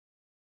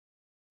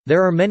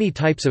There are many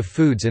types of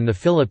foods in the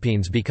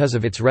Philippines because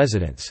of its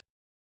residents.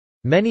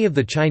 Many of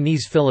the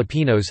Chinese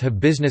Filipinos have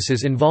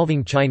businesses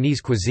involving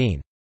Chinese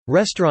cuisine.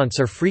 Restaurants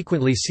are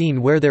frequently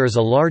seen where there is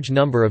a large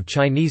number of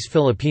Chinese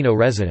Filipino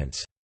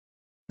residents.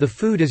 The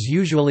food is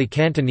usually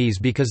Cantonese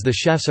because the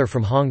chefs are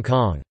from Hong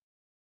Kong.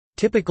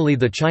 Typically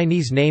the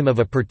Chinese name of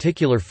a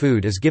particular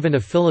food is given a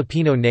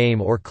Filipino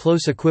name or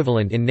close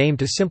equivalent in name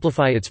to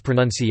simplify its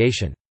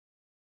pronunciation.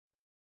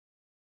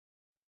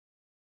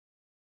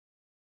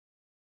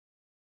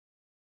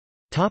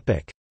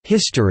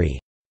 History.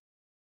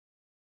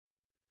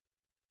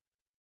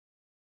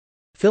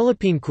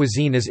 Philippine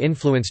cuisine is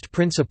influenced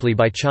principally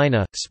by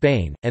China,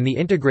 Spain, and the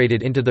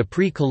integrated into the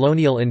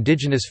pre-colonial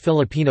indigenous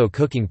Filipino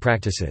cooking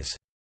practices.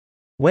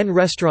 When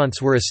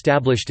restaurants were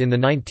established in the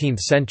 19th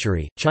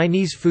century,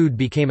 Chinese food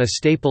became a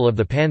staple of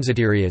the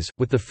pansiterías,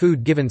 with the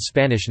food given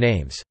Spanish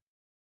names.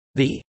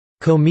 The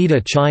comida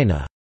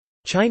china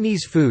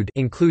Chinese food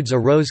includes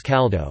arroz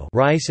caldo,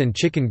 rice and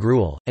chicken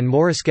gruel, and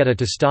morisqueta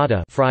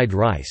tostada, fried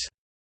rice.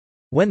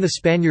 When the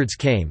Spaniards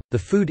came, the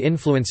food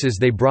influences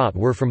they brought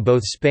were from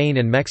both Spain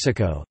and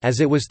Mexico, as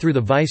it was through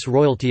the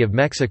Viceroyalty of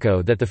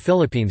Mexico that the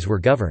Philippines were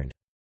governed.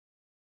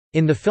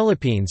 In the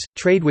Philippines,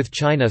 trade with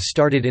China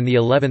started in the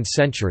 11th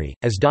century,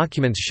 as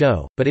documents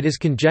show, but it is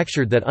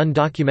conjectured that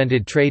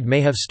undocumented trade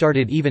may have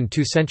started even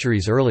 2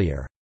 centuries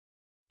earlier.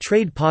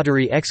 Trade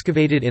pottery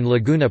excavated in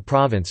Laguna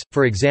Province,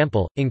 for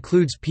example,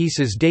 includes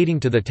pieces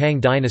dating to the Tang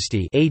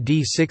dynasty AD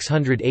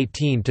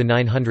 618 to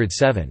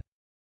 907.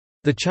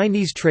 The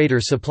Chinese trader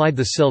supplied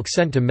the silk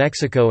sent to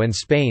Mexico and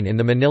Spain in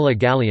the Manila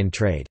galleon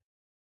trade.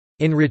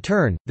 In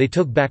return, they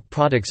took back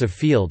products of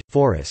field,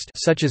 forest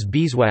such as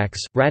beeswax,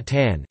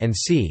 rattan, and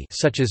sea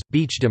such as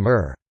beech de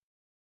mer.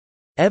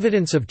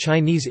 Evidence of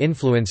Chinese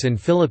influence in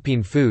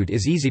Philippine food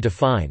is easy to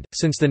find,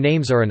 since the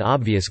names are an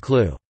obvious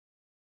clue.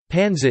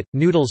 Pancit,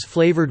 noodles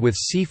flavored with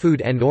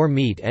seafood and/or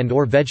meat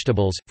and/or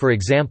vegetables, for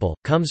example,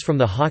 comes from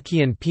the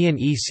Hokkien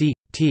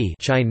Pian-e-c-t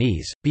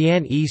Chinese,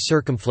 Bian-e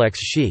circumflex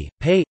shi,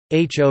 pei,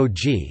 hog,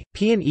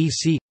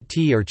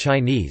 Pian-e-c-t or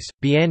Chinese,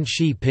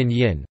 Bian-shi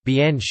pinyin,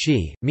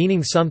 Bian-shi,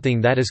 meaning something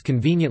that is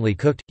conveniently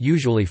cooked,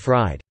 usually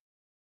fried.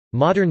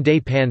 Modern-day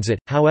pancit,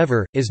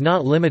 however, is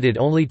not limited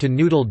only to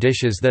noodle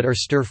dishes that are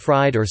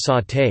stir-fried or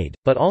sautéed,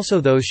 but also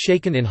those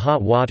shaken in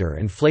hot water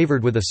and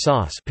flavored with a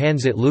sauce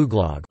pancit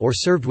luglog or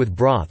served with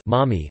broth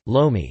mami,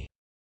 lomi.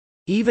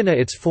 Even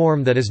its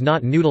form that is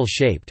not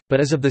noodle-shaped,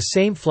 but is of the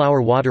same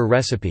flour-water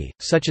recipe,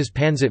 such as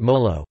pancit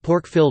molo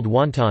pork-filled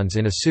wontons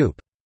in a soup.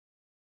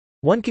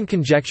 One can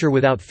conjecture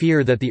without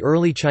fear that the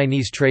early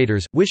Chinese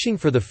traders, wishing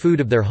for the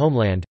food of their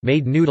homeland,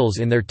 made noodles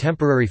in their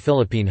temporary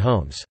Philippine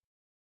homes.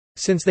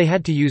 Since they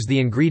had to use the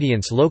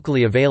ingredients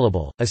locally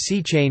available, a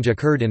sea change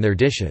occurred in their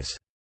dishes.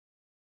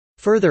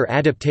 Further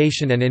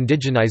adaptation and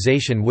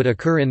indigenization would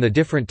occur in the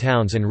different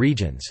towns and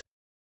regions.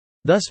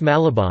 Thus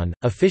Malabon,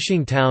 a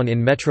fishing town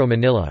in Metro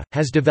Manila,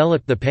 has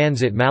developed the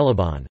pancit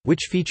Malabon,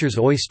 which features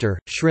oyster,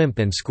 shrimp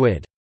and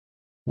squid.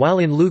 While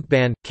in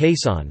Lucban,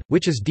 Quezon,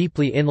 which is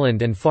deeply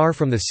inland and far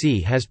from the sea,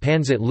 has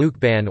pancit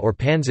Lucban or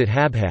pancit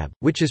habhab,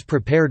 which is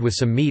prepared with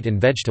some meat and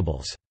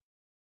vegetables.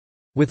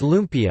 With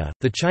lumpia,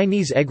 the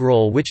Chinese egg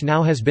roll which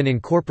now has been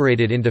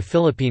incorporated into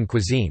Philippine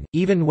cuisine,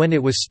 even when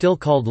it was still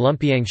called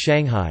lumpiang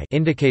Shanghai,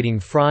 indicating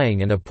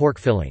frying and a pork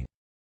filling.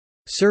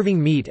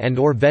 Serving meat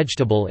and/or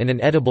vegetable in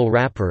an edible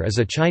wrapper is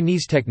a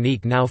Chinese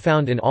technique now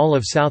found in all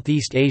of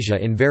Southeast Asia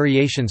in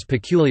variations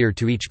peculiar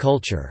to each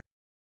culture.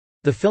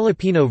 The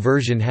Filipino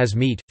version has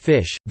meat,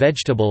 fish,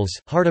 vegetables,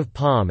 heart of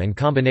palm and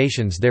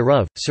combinations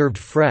thereof, served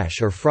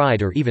fresh or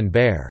fried or even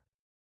bare.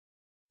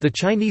 The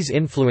Chinese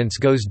influence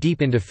goes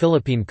deep into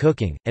Philippine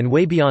cooking, and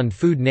way beyond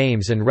food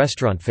names and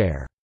restaurant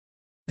fare.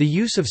 The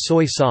use of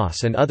soy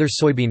sauce and other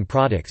soybean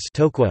products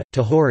tokwa,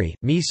 tahori,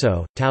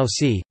 miso,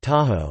 taosi,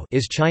 taho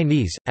is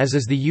Chinese, as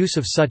is the use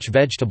of such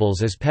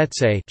vegetables as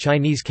petsay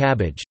Chinese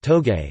cabbage,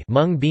 togay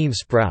mung bean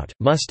sprout,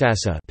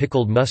 mustasa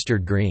pickled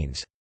mustard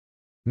greens.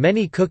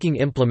 Many cooking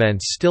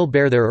implements still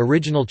bear their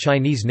original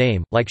Chinese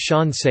name, like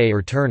shan sei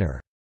or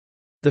turner.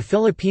 The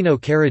Filipino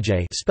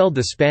karajay, spelled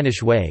the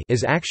Spanish way,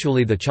 is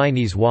actually the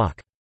Chinese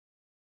wok.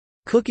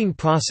 Cooking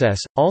process,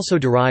 also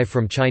derived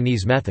from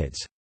Chinese methods.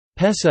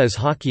 Pesa is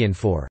Hokkien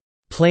for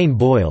plain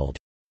boiled,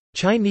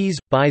 Chinese,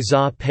 bai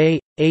za pei,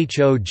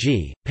 hog,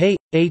 pei,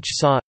 h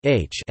sa,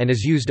 h, and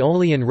is used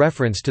only in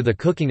reference to the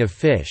cooking of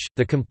fish,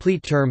 the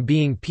complete term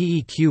being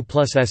peq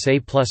plus sa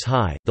plus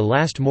hai, the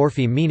last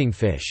morpheme meaning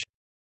fish.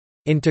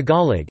 In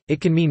Tagalog, it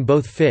can mean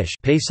both fish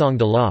pesong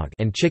dalag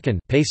and chicken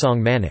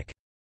pesong manok.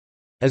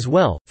 As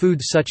well,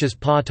 foods such as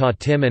pa ta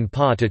tim and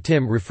pa ta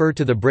tim refer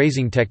to the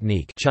braising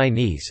technique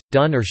Chinese,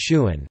 dun or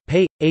shuan,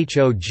 pei,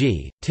 hog,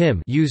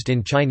 tim used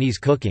in Chinese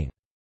cooking.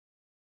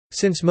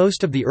 Since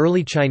most of the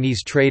early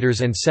Chinese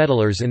traders and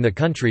settlers in the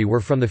country were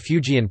from the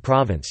Fujian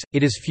province,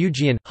 it is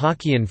Fujian,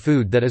 Hokkien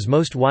food that is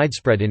most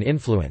widespread in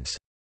influence.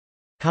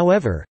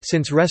 However,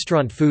 since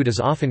restaurant food is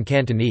often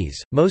Cantonese,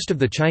 most of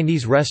the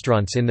Chinese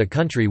restaurants in the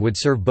country would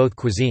serve both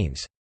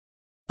cuisines.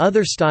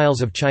 Other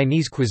styles of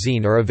Chinese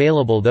cuisine are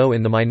available though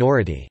in the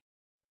minority.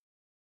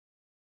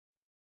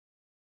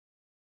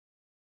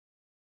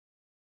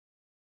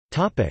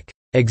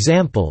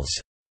 Examples: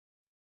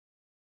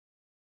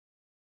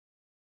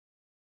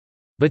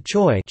 Bok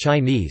choy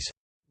Chinese,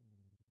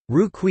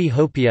 Ru kui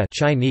hopia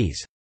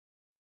Chinese,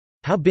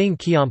 Hao bing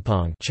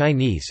qiampong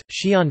Chinese,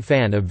 xian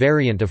fan a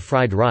variant of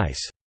fried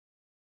rice,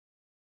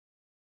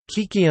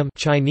 Kikiam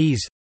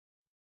Chinese,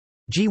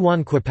 Ji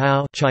wan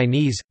kuapao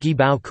Chinese, Gi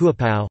bao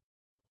kuapao,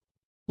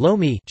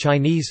 Lomi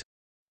Chinese,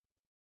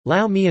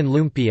 Lao mian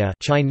lumpia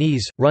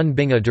Chinese, Run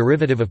bing a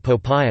derivative of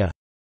popaya,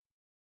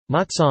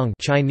 Matsong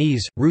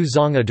Chinese, Ru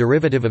zong a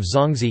derivative of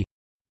zongzi,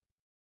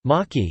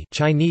 Maki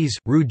Chinese,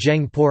 Ru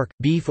zheng pork,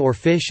 beef or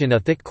fish in a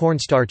thick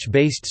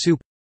cornstarch-based soup,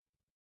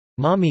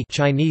 Mami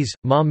Chinese,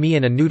 ma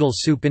mian a noodle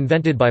soup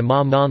invented by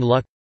Ma Man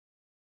Luk,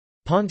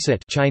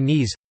 Ponset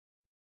Chinese,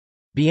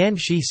 Bian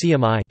shi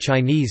siamai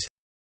Chinese,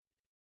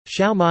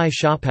 Xiao mai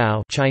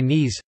xiaopao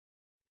Chinese,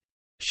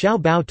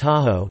 Xiao bao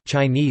taho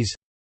Chinese,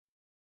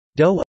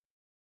 Do.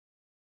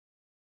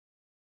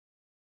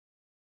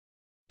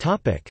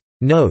 Topic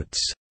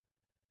Notes.